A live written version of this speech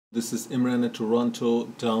This is Imran at Toronto,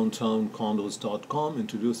 downtowncondos.com,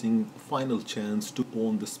 introducing final chance to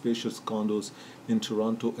own the spacious condos in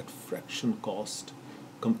Toronto at fraction cost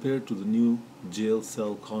compared to the new Jail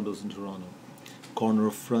Cell Condos in Toronto. Corner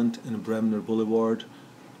of Front and Bremner Boulevard,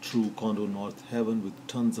 true condo North Heaven with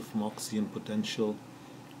tons of moxie and potential.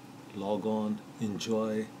 Log on,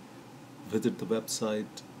 enjoy, visit the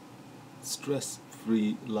website.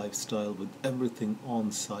 Stress-free lifestyle with everything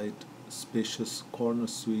on site. Spacious corner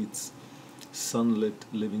suites, sunlit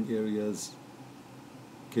living areas,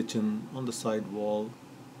 kitchen on the side wall,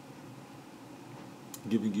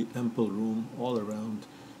 giving you ample room all around.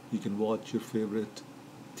 You can watch your favorite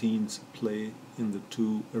teams play in the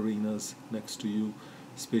two arenas next to you.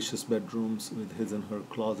 Spacious bedrooms with his and her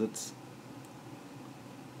closets,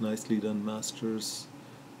 nicely done masters,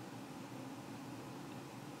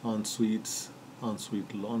 ensuite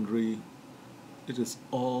laundry. It is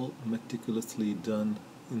all meticulously done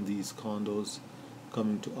in these condos.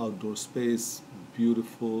 Coming to outdoor space,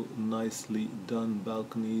 beautiful, nicely done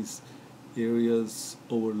balconies, areas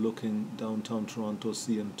overlooking downtown Toronto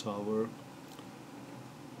CN Tower.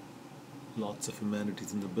 Lots of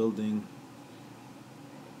amenities in the building.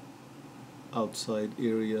 Outside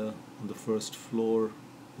area on the first floor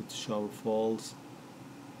with shower falls,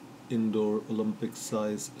 indoor Olympic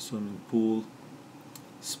size swimming pool,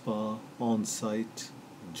 spa on-site,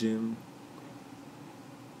 gym,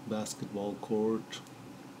 basketball court,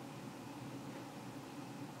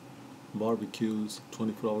 barbecues,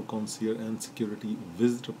 24-hour concierge and security.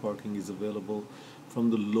 Visitor parking is available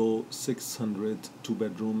from the low 600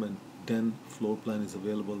 two-bedroom and 10 floor plan is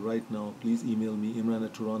available right now. Please email me, Imran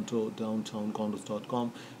at Toronto,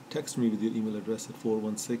 downtowncondos.com. Text me with your email address at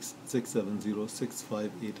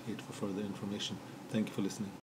 416-670-6588 for further information. Thank you for listening.